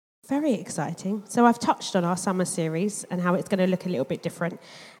very exciting. So I've touched on our summer series and how it's going to look a little bit different.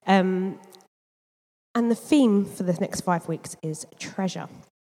 And the theme for the next 5 weeks is treasure.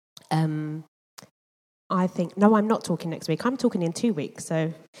 I think, no, I'm not talking next week. I'm talking in 2 weeks.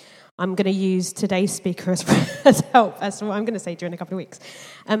 So I'm going to use today's speaker as help as to what I'm going to say during a couple of weeks.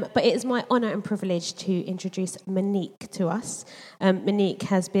 But it is my honour and privilege to introduce Monique to us. Monique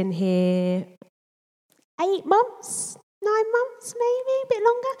has been here 8 months, 9 months, maybe a bit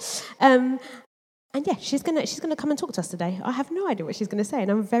longer. And yeah, she's gonna come and talk to us today. I have no idea what she's going to say,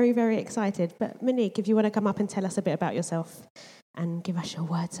 and I'm very, very excited. But Monique, if you want to come up and tell us a bit about yourself and give us your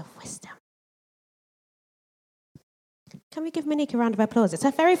words of wisdom. Can we give Monique a round of applause? It's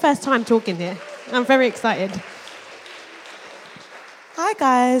her very first time talking here. I'm very excited. Hi,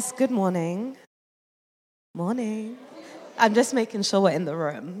 guys. Good morning. Morning. I'm just making sure we're in the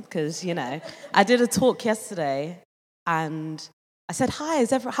room because, I did a talk yesterday and I said, hi,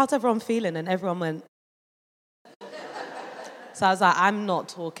 how's everyone feeling? And everyone went... So I was like, I'm not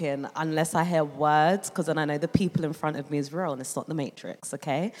talking unless I hear words because then I know the people in front of me is real and it's not the Matrix,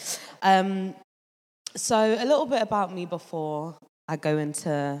 okay? So a little bit about me before I go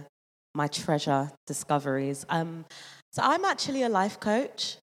into my treasure discoveries. So I'm actually a life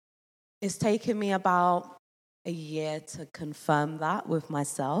coach. It's taken me about a year to confirm that with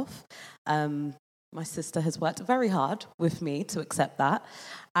myself. My sister has worked very hard with me to accept that.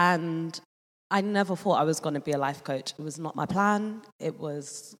 And I never thought I was going to be a life coach. It was not my plan. It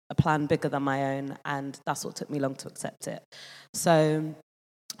was a plan bigger than my own. And that's what took me long to accept it. So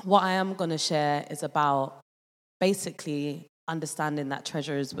what I am going to share is about basically understanding that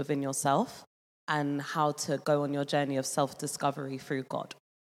treasure is within yourself and how to go on your journey of self-discovery through God.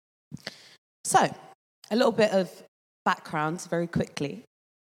 So, a little bit of background very quickly.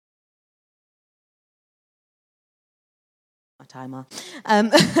 My timer.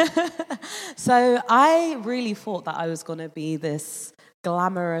 So I really thought that I was going to be this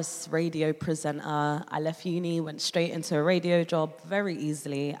glamorous radio presenter. I left uni, went straight into a radio job very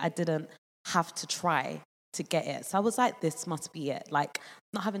easily. I didn't have to try to get it. So I was like, this must be it. Like,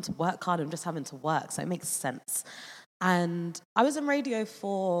 not having to work hard, I'm just having to work. So it makes sense. And I was in radio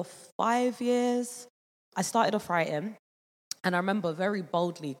for 5 years. I started off writing. And I remember very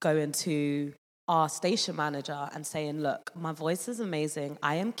boldly going to our station manager and saying, look, my voice is amazing.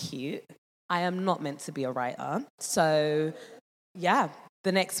 I am cute. I am not meant to be a writer. So yeah,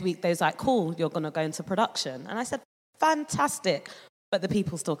 the next week they was like, cool, you're going to go into production. And I said, fantastic. But the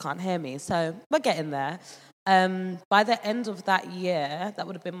people still can't hear me. So we're getting there. By the end of that year, that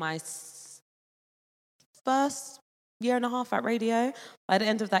would have been my first year and a half at radio. By the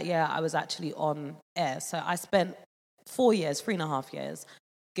end of that year, I was actually on air. So I spent 4 years, 3.5 years,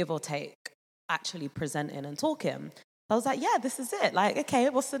 give or take, actually presenting and talking. I was like, yeah, this is it. Like, okay,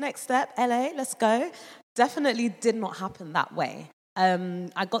 what's the next step? LA, let's go. Definitely did not happen that way.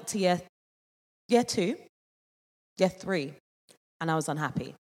 I got to year 2, year 3, and I was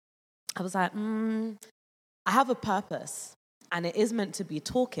unhappy. I was like, I have a purpose, and it is meant to be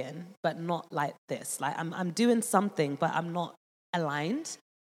talking, but not like this. Like, I'm doing something, but I'm not aligned.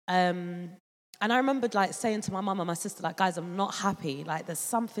 And I remembered, like, saying to my mum and my sister, like, guys, I'm not happy. Like, there's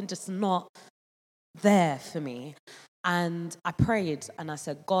something just not there for me. And I prayed, and I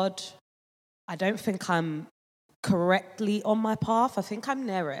said, God, I don't think I'm correctly on my path. I think I'm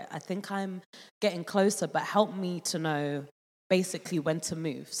near it. I think I'm getting closer, but help me to know basically when to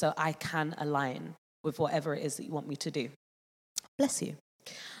move so I can align with whatever it is that you want me to do. Bless you.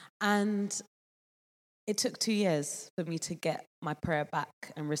 And it took 2 years for me to get my prayer back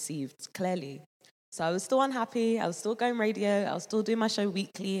and received clearly. So I was still unhappy. I was still going radio. I was still doing my show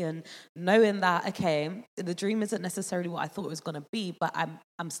weekly and knowing that, okay, the dream isn't necessarily what I thought it was going to be, but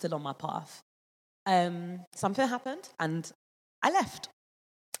I'm still on my path. Something happened and I left.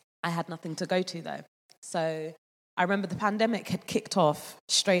 I had nothing to go to though. So I remember the pandemic had kicked off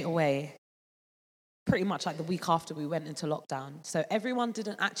straight away, pretty much like the week after we went into lockdown. So everyone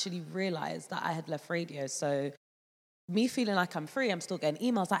didn't actually realize that I had left radio. So me feeling like I'm free, I'm still getting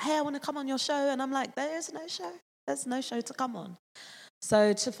emails like, hey, I want to come on your show. And I'm like, there is no show. There's no show to come on.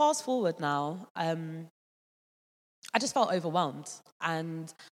 So to fast forward now, I just felt overwhelmed.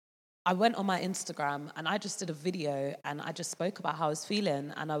 And I went on my Instagram and I just did a video and I just spoke about how I was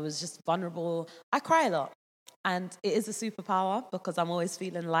feeling and I was just vulnerable. I cry a lot. And it is a superpower because I'm always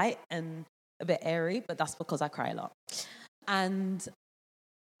feeling light and a bit airy, but that's because I cry a lot. And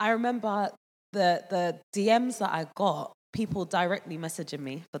I remember the DMs that I got, people directly messaging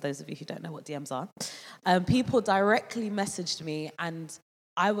me, for those of you who don't know what DMs are, people directly messaged me and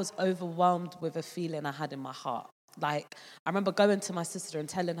I was overwhelmed with a feeling I had in my heart. Like, I remember going to my sister and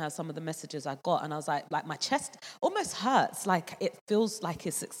telling her some of the messages I got, and I was like my chest almost hurts. Like, it feels like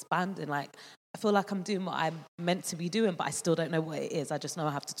it's expanding. Like, I feel like I'm doing what I'm meant to be doing, but I still don't know what it is. I just know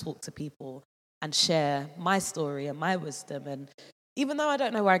I have to talk to people and share my story and my wisdom. And even though I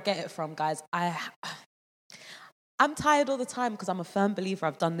don't know where I get it from, guys, I'm tired all the time because I'm a firm believer.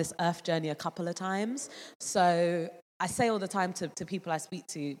 I've done this earth journey a couple of times. So I say all the time to people I speak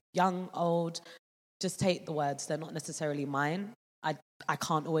to, young, old, just take the words. They're not necessarily mine. I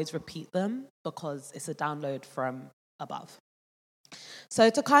can't always repeat them because it's a download from above. So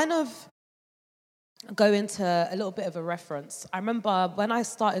to kind of go into a little bit of a reference, I remember when I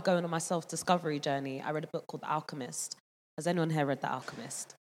started going on my self-discovery journey, I read a book called The Alchemist. Has anyone here read The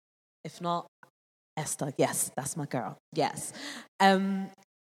Alchemist? If not, Esther, yes, that's my girl, yes.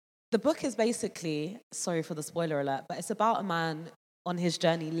 The book is basically, sorry for the spoiler alert, but it's about a man on his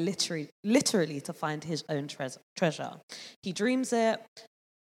journey literally to find his own treasure. He dreams it,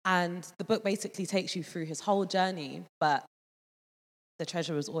 and the book basically takes you through his whole journey, but the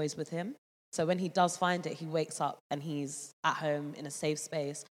treasure is always with him. So when he does find it, he wakes up and he's at home in a safe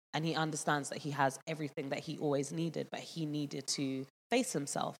space, and he understands that he has everything that he always needed, but he needed to face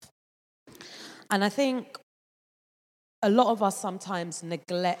himself. And I think a lot of us sometimes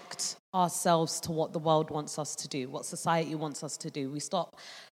neglect ourselves to what the world wants us to do, what society wants us to do. We stop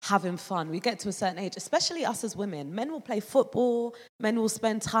having fun. We get to a certain age, especially us as women. Men will play football. Men will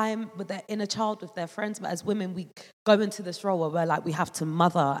spend time with their inner child, with their friends. But as women, we go into this role where we're like, we have to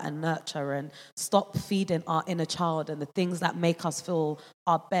mother and nurture and stop feeding our inner child and the things that make us feel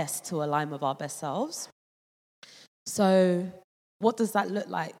our best to align with our best selves. So what does that look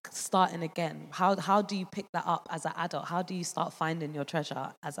like starting again? How do you pick that up as an adult? How do you start finding your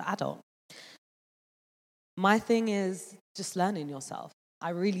treasure as an adult? My thing is just learning yourself.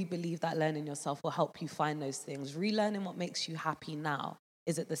 I really believe that learning yourself will help you find those things. Relearning what makes you happy now.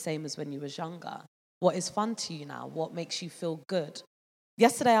 Is it the same as when you was younger? What is fun to you now? What makes you feel good?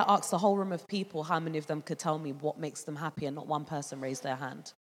 Yesterday, I asked a whole room of people how many of them could tell me what makes them happy, and not one person raised their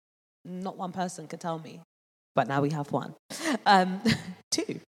hand. Not one person could tell me. But now we have one.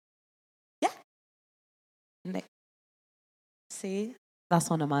 2. Yeah. See? That's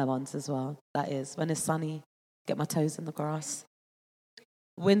one of my ones as well. That is, when it's sunny, get my toes in the grass.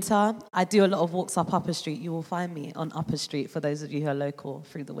 Winter, I do a lot of walks up Upper Street. You will find me on Upper Street for those of you who are local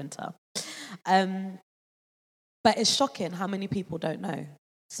through the winter. But it's shocking how many people don't know.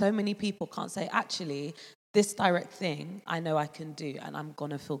 So many people can't say, actually, this direct thing I know I can do, and I'm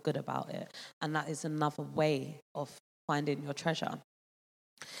going to feel good about it. And that is another way of finding your treasure.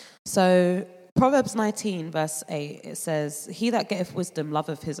 So Proverbs 19, verse 8, it says, "He that getteth wisdom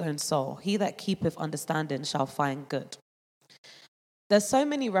loveth his own soul. He that keepeth understanding shall find good." There's so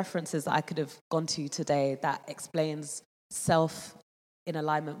many references that I could have gone to today that explains self in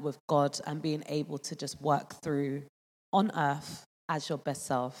alignment with God and being able to just work through on earth as your best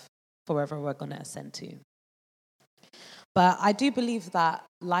self for wherever we're going to ascend to. But I do believe that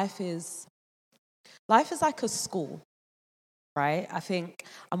life is like a school, right? I think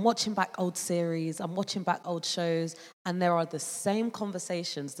I'm watching back old series, I'm watching back old shows, and there are the same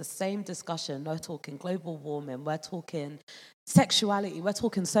conversations, the same discussion. We're talking global warming, we're talking sexuality, we're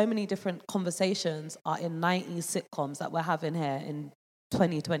talking so many different conversations are in 90s sitcoms that we're having here in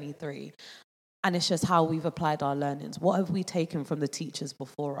 2023. And it's just how we've applied our learnings. What have we taken from the teachers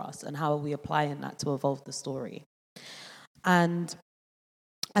before us, and how are we applying that to evolve the story? And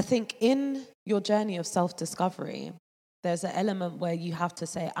I think in your journey of self-discovery, there's an element where you have to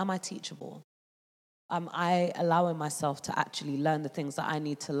say, am I teachable? Am I allowing myself to actually learn the things that I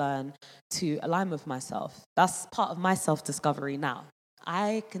need to learn to align with myself? That's part of my self-discovery now.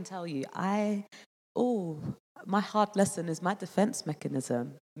 I can tell you, my hard lesson is my defense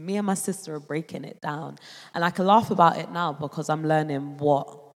mechanism. Me and my sister are breaking it down. And I can laugh about it now because I'm learning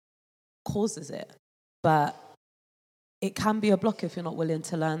what causes it. But it can be a block if you're not willing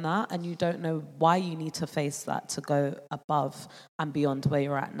to learn that, and you don't know why you need to face that to go above and beyond where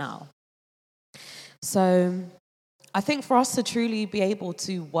you're at now. So I think for us to truly be able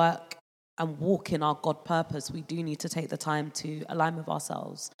to work and walk in our God purpose, we do need to take the time to align with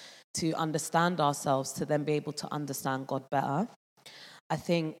ourselves, to understand ourselves, to then be able to understand God better. I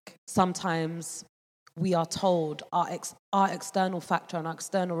think sometimes we are told our external factor and our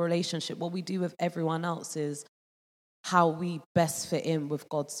external relationship, what we do with everyone else is how we best fit in with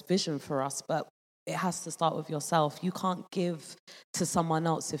God's vision for us, but it has to start with yourself. You can't give to someone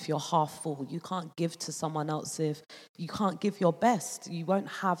else if you're half full. You can't give to someone else if you can't give your best. You won't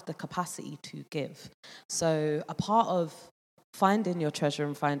have the capacity to give. So a part of finding your treasure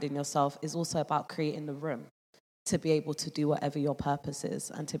and finding yourself is also about creating the room. to be able to do whatever your purpose is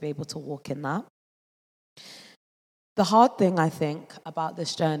and to be able to walk in that. The hard thing, I think, about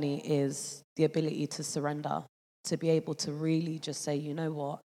this journey is the ability to surrender, to be able to really just say, you know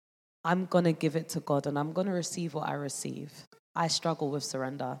what, I'm going to give it to God and I'm going to receive what I receive. I struggle with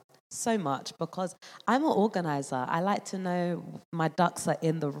surrender so much because I'm an organizer. I like to know my ducks are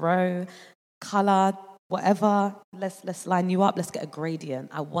in the row, color, whatever. Let's line you up. Let's get a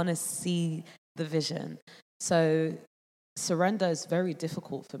gradient. I want to see the vision. So surrender is very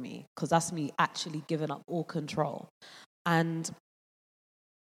difficult for me because that's me actually giving up all control. And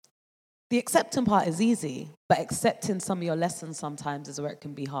the accepting part is easy, but accepting some of your lessons sometimes is where it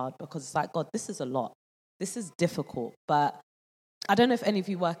can be hard because it's like, God, this is a lot. This is difficult. But I don't know if any of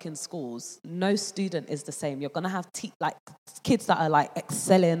you work in schools. No student is the same. You're going to have kids that are like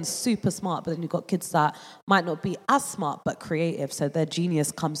excelling, super smart, but then you've got kids that might not be as smart but creative, so their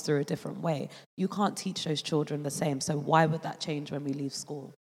genius comes through a different way. You can't teach those children the same, so why would that change when we leave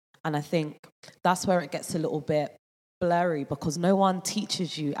school? And I think that's where it gets a little bit blurry because no one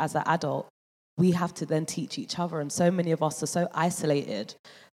teaches you as an adult. We have to then teach each other, and so many of us are so isolated,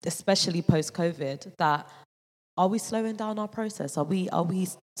 especially post-COVID, that are we slowing down our process? Are we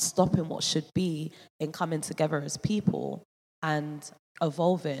stopping what should be in coming together as people and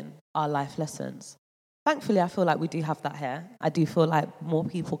evolving our life lessons? Thankfully, I feel like we do have that here. I do feel like more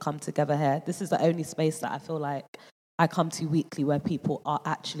people come together here. This is the only space that I feel like I come to weekly where people are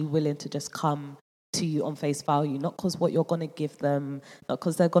actually willing to just come to you on face value, not because what you're going to give them, not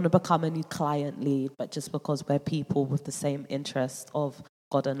because they're going to become a new client lead, but just because we're people with the same interest of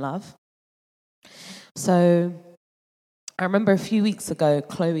God and love. So I remember a few weeks ago,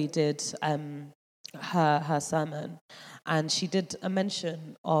 Chloe did her sermon, and she did a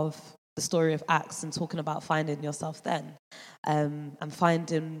mention of the story of Acts and talking about finding yourself then and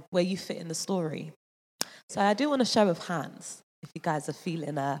finding where you fit in the story. So I do want a show of hands, if you guys are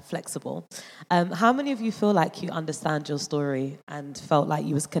feeling flexible. How many of you feel like you understand your story and felt like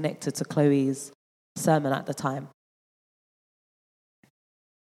you was connected to Chloe's sermon at the time?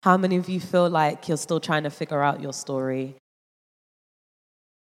 How many of you feel like you're still trying to figure out your story?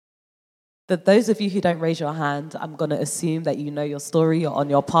 That those of you who don't raise your hand, I'm going to assume that you know your story, you're on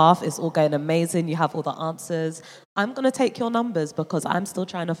your path, it's all going amazing, you have all the answers. I'm going to take your numbers because I'm still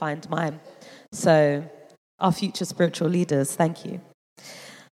trying to find mine. So, our future spiritual leaders, thank you.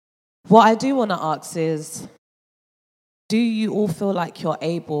 What I do want to ask is, do you all feel like you're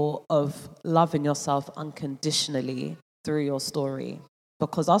able of loving yourself unconditionally through your story?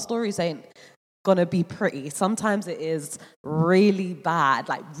 Because our stories ain't going to be pretty. Sometimes it is really bad,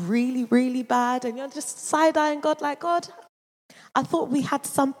 like really, really bad. And you're just side-eyeing God like, God, I thought we had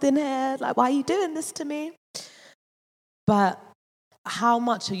something here. Like, why are you doing this to me? But how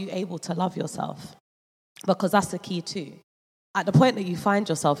much are you able to love yourself? Because that's the key too. At the point that you find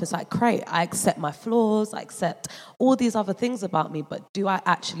yourself, it's like, great, I accept my flaws, I accept all these other things about me, but do I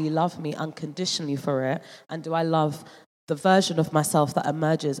actually love me unconditionally for it? And do I love the version of myself that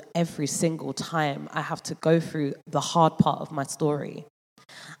emerges every single time I have to go through the hard part of my story?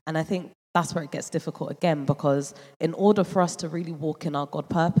 And I think that's where it gets difficult again, because in order for us to really walk in our God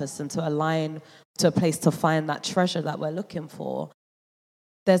purpose and to align to a place to find that treasure that we're looking for,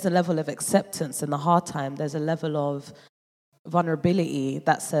 there's a level of acceptance in the hard time. There's a level of vulnerability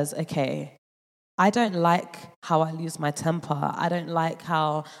that says, okay, I don't like how I lose my temper. I don't like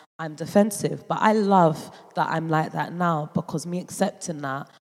how I'm defensive, but I love that I'm like that now, because me accepting that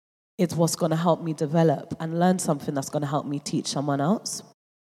is what's going to help me develop and learn something that's going to help me teach someone else.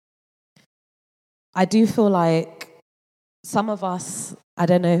 I do feel like some of us, I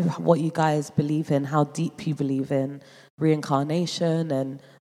don't know what you guys believe in, how deep you believe in reincarnation and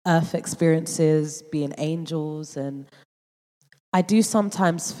earth experiences, being angels, and I do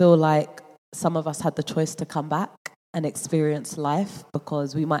sometimes feel like some of us had the choice to come back and experience life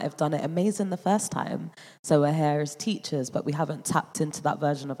because we might have done it amazing the first time. So we're here as teachers, but we haven't tapped into that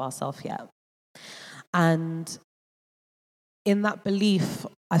version of ourselves yet. And in that belief,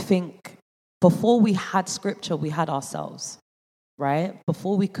 I think before we had scripture, we had ourselves, right?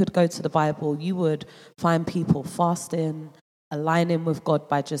 Before we could go to the Bible, you would find people fasting, aligning with God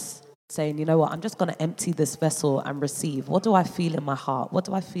by just saying, you know what, I'm just going to empty this vessel and receive. What do I feel in my heart? What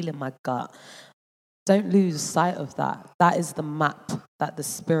do I feel in my gut? Don't lose sight of that. That is the map that the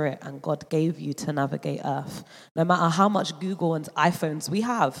Spirit and God gave you to navigate earth. No matter how much Google and iPhones we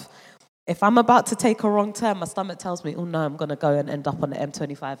have, if I'm about to take a wrong turn, my stomach tells me, oh no, I'm going to go and end up on the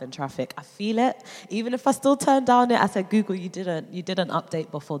M25 in traffic. I feel it. Even if I still turn down it, I said, Google, you didn't update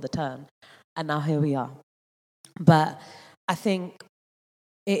before the turn. And now here we are. But I think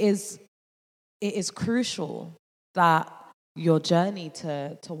it is crucial that your journey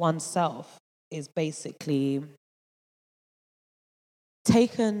to oneself is basically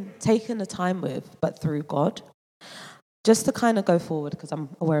taken the time with, but through God. Just to kind of go forward, because I'm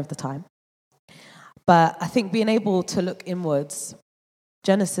aware of the time. But I think being able to look inwards,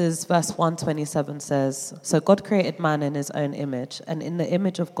 Genesis verse 1:27 says, "So God created man in his own image, and in the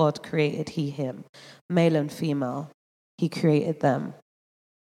image of God created he him, male and female, he created them."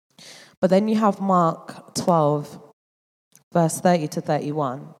 But then you have Mark 12, verse 30 to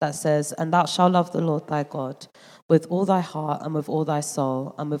 31, that says, "And thou shalt love the Lord thy God with all thy heart and with all thy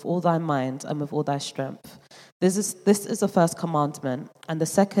soul and with all thy mind and with all thy strength." This is the first commandment. And the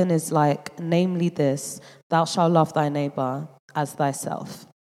second is like, namely this, thou shalt love thy neighbor as thyself.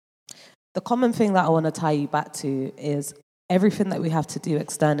 The common thing that I want to tie you back to is everything that we have to do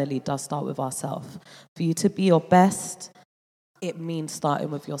externally does start with ourselves. For you to be your best, it means starting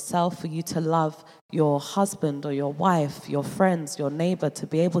with yourself. For you to love your husband or your wife, your friends, your neighbor, to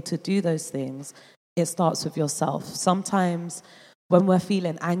be able to do those things, it starts with yourself. Sometimes when we're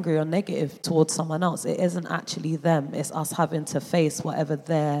feeling angry or negative towards someone else, it isn't actually them. It's us having to face whatever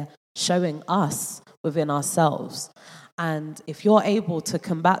they're showing us within ourselves. And if you're able to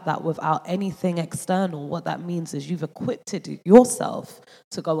combat that without anything external, what that means is you've equipped yourself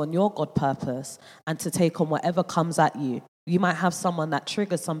to go on your God purpose and to take on whatever comes at you. You might have someone that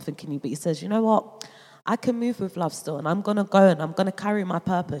triggers something in you, but he says, you know what? I can move with love still, and I'm going to go and I'm going to carry my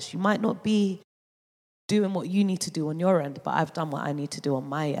purpose. You might not be doing what you need to do on your end, but I've done what I need to do on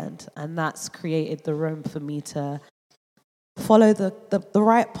my end. And that's created the room for me to follow the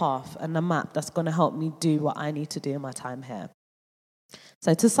right path and the map that's going to help me do what I need to do in my time here.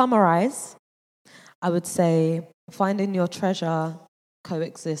 So to summarize, I would say finding your treasure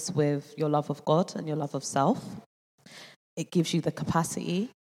coexists with your love of God and your love of self. It gives you the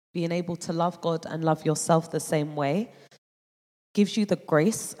capacity. Being able to love God and love yourself the same way gives you the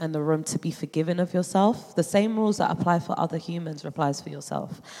grace and the room to be forgiven of yourself. The same rules that apply for other humans applies for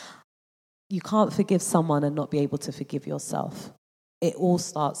yourself. You can't forgive someone and not be able to forgive yourself. It all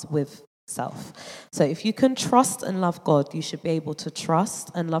starts with self. So if you can trust and love God, you should be able to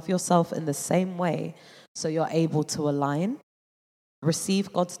trust and love yourself in the same way, so you're able to align,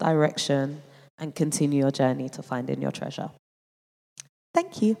 receive God's direction, and continue your journey to finding your treasure.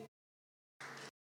 Thank you.